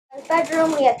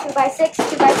bedroom. We have 2x6,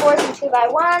 2x4s, and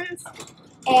 2x1s.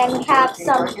 And we have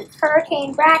some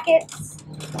hurricane brackets,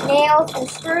 nails, and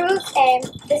screws. And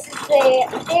this is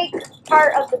the big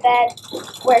part of the bed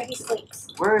where he sleeps.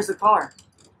 Where is the car?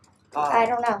 I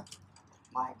don't know.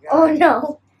 My God. Oh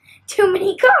no. Too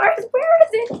many cars. Where is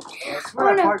it? Yes,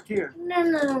 we're parked here.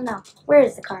 No. Where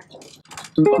is the car?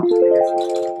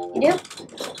 You do?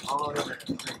 All over.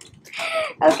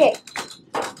 Okay.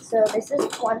 So this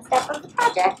is one step of the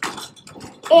project.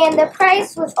 And the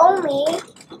price was only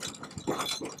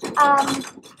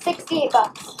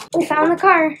 $68. We found the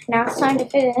car. Now it's time to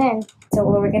fit it in. So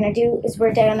what we're gonna do is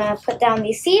we're gonna put down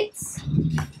these seats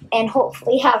and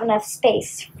hopefully have enough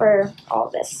space for all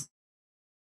this.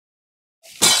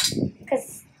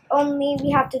 Because only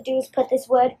we have to do is put this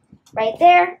wood right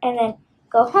there and then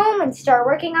go home and start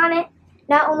working on it.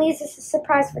 Not only is this a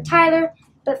surprise for Tyler,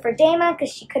 but for Dama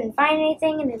because she couldn't find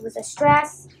anything and it was a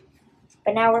stress.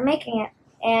 But now we're making it.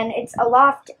 And it's a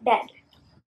loft bed.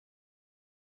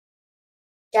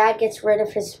 Dad gets rid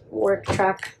of his work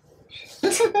truck.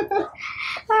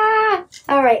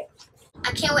 Alright.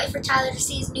 I can't wait for Tyler to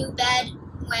see his new bed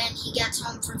when he gets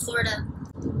home from Florida.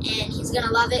 And he's going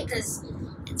to love it because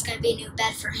it's going to be a new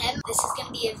bed for him. This is going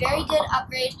to be a very good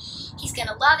upgrade. He's going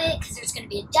to love it because there's going to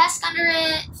be a desk under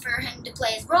it for him to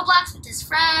play his Roblox with his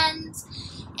friends.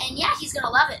 And yeah, he's going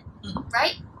to love it.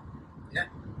 Right? Yeah.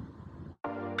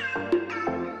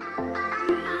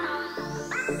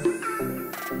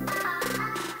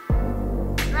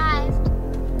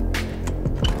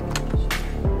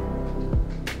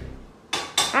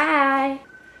 Hi.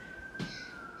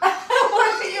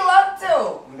 What are you up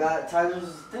to? We got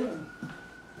Tyler's thing.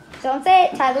 Don't say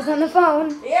it. Tyler's on the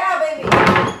phone. Yeah, baby.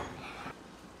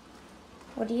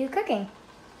 What are you cooking?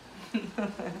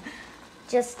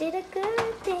 Just did a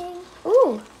good thing.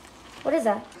 Ooh. What is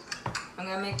that? I'm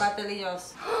gonna make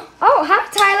pastelillos. Oh, hi,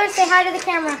 Tyler. Say hi to the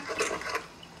camera.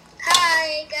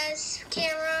 Hi guys,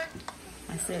 camera.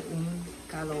 I said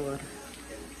calor.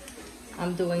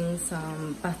 I'm doing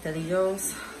some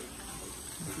pastelillos.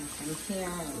 Here,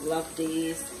 I love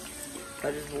these,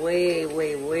 but it's way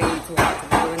too hot to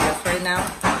be doing this right now.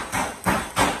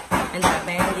 And that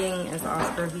banging is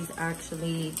Oscar. He's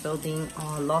actually building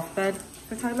a loft bed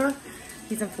for Tyler.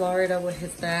 He's in Florida with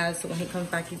his dad, so when he comes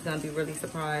back, he's gonna be really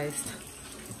surprised.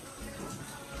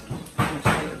 I'm gonna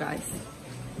show you guys.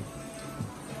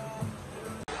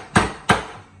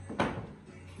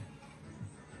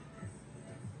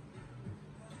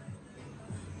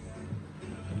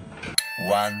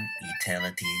 One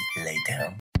eternity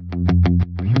later.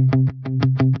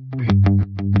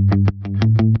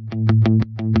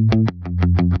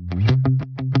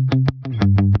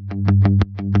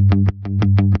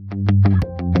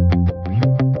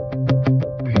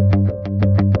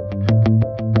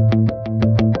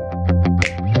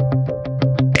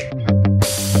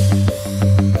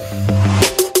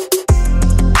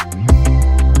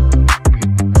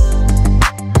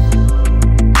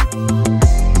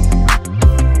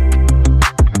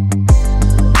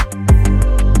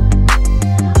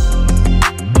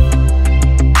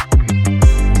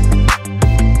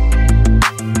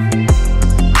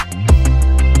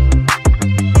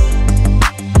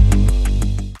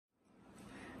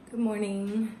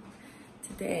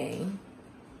 Today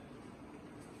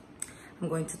I'm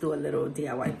going to do a little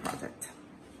DIY project.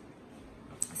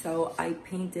 So I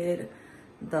painted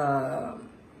the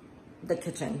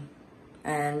kitchen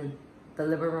and the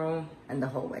living room and the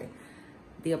hallway.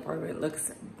 The apartment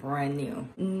looks brand new.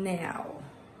 Now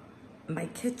my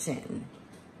kitchen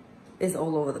is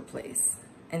all over the place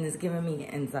and it's giving me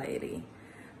anxiety.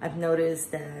 I've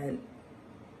noticed that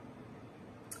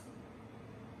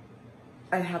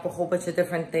I have a whole bunch of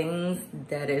different things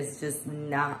that is just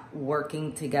not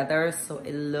working together, so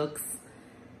it looks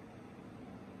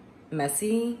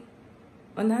messy.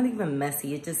 Or not even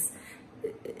messy, it's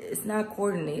not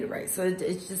coordinated right, so it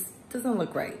just doesn't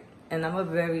look right. And I'm a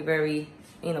very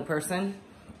anal person,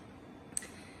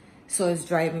 so it's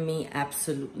driving me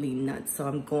absolutely nuts. So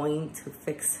I'm going to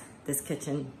fix this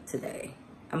kitchen today.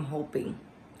 I'm hoping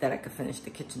that I can finish the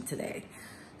kitchen today.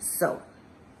 So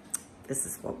this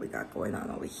is what we got going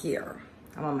on over here.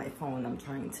 I'm on my phone. I'm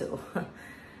trying to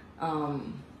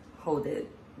hold it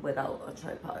without a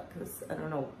tripod because I don't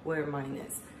know where mine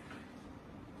is.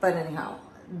 But anyhow,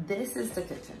 this is the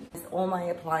kitchen. All my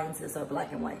appliances are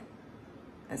black and white.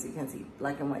 As you can see,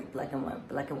 black and white, black and white,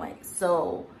 black and white.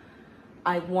 So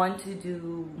I want to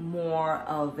do more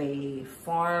of a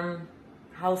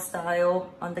farmhouse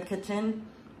style on the kitchen.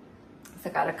 So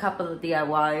I got a couple of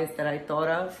DIYs that I thought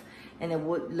of. And it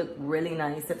would look really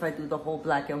nice if I do the whole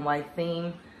black and white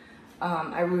theme.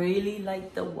 I really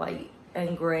like the white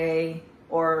and gray,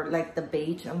 or like the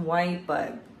beige and white,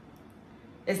 but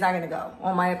it's not gonna go.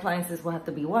 All my appliances will have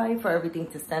to be white for everything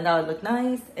to stand out and look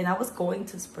nice. And I was going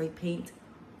to spray paint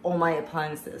all my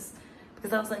appliances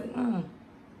because I was like,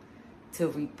 to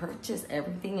repurchase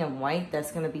everything in white,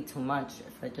 that's gonna be too much.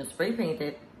 If I just spray paint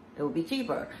it, it will be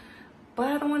cheaper. But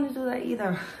I don't want to do that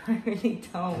either. I really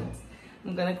don't.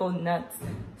 I'm gonna go nuts.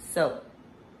 So,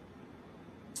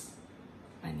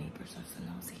 my neighbors are so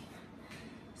nosy.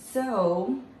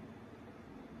 So,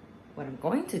 what I'm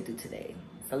going to do today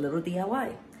is a little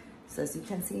DIY. So as you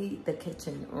can see the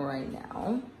kitchen right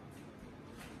now,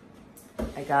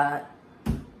 I got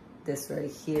this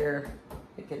right here,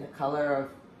 like in the color of,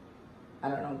 I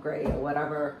don't know, gray or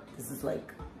whatever. This is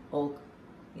like oak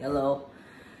yellow.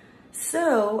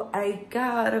 So I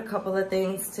got a couple of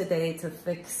things today to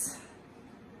fix.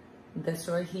 This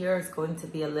right here is going to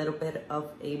be a little bit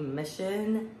of a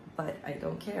mission, but I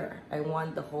don't care. I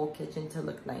want the whole kitchen to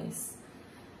look nice.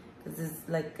 This is,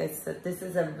 like I said, this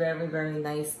is a very, very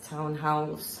nice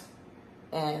townhouse,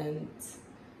 and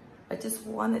I just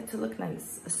want it to look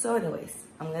nice. So anyways,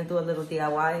 I'm gonna do a little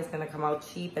DIY. It's gonna come out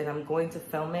cheap, and I'm going to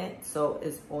film it. So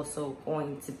it's also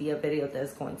going to be a video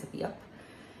that's going to be up.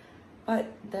 But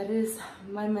that is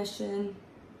my mission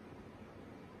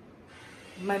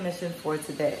for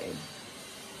today.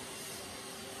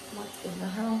 What in the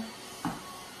hell?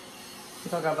 I'm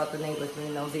talking about the neighbors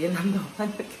being nosy, and I'm the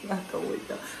one that cannot go with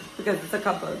them. Because it's a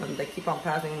couple of them. They keep on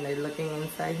passing and they're looking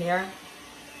inside here.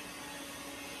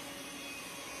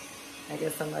 I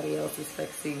guess somebody else is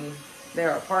fixing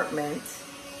their apartment.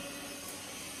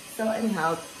 So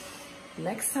anyhow,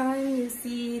 next time you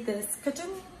see this kitchen,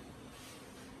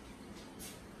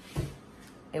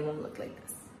 it won't look like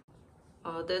this.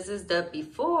 Oh, this is the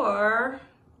before.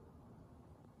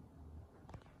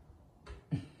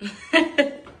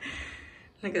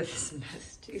 Look at this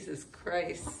mess, Jesus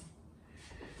Christ.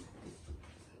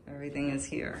 Everything is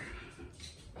here.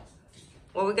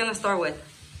 What are we gonna start with?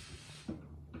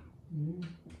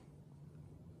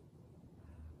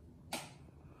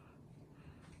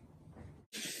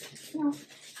 No.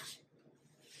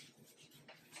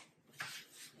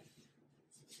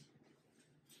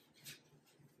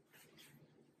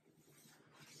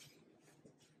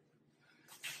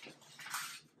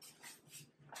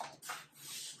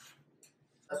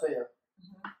 That's what, yeah.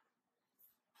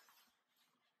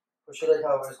 Push it like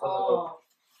how it's gonna go.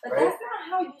 But right? that's not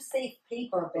how you save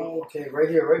paper, babe. Okay, right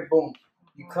here, right, boom.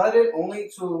 You cut it only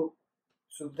to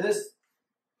this,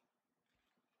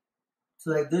 to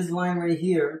like this line right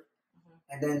here,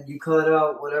 and then you cut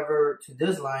out whatever to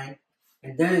this line,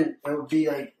 and then it will be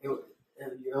like, it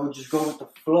will just go with the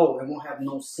flow. It won't have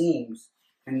no seams.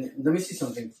 And let me see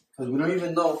something, because we don't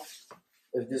even know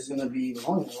if this is gonna be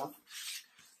long enough.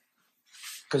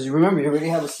 Because you remember, you already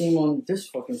have a seam on this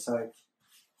fucking side.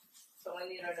 So we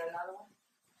need another one?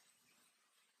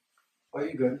 Oh,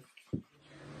 you good?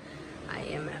 I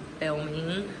am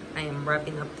filming. I am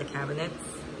wrapping up the cabinets.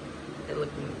 They're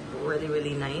looking really,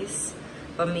 really nice.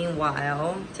 But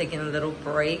meanwhile, taking a little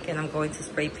break, and I'm going to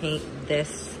spray paint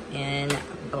this in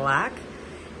black.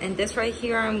 And this right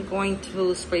here, I'm going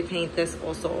to spray paint this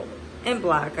also in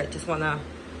black. I just want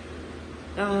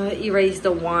to erase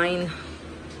the wine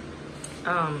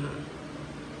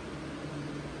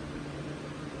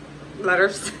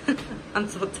letters. I'm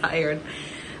so tired.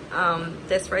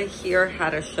 This right here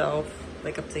had a shelf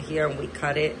like up to here, and we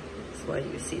cut it. That's why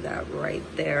you see that right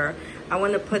there. I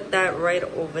want to put that right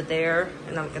over there,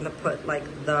 and I'm gonna put like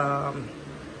the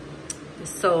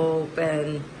soap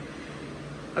and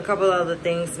a couple other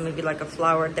things, maybe like a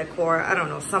flower decor, I don't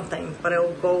know, something, but it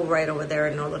will go right over there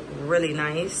and it'll look really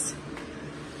nice.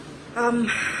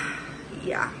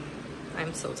 Yeah,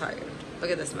 I'm so tired. Look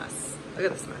at this mess. Look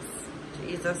at this mess.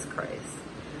 Jesus Christ.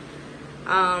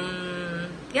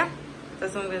 Yeah,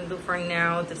 that's what I'm gonna do for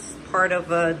now. This is part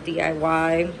of a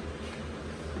DIY.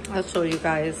 I'll show you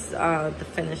guys the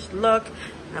finished look.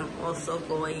 I'm also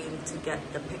going to get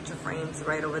the picture frames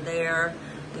right over there.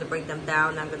 I'm gonna break them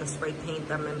down. I'm gonna spray paint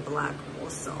them in black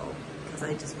also, because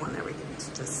I just want everything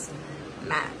to just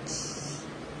match.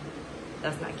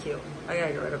 That's not cute. I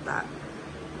gotta get rid of that.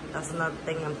 That's another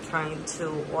thing. I'm trying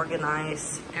to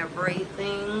organize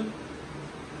everything.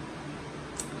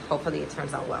 Hopefully it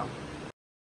turns out well.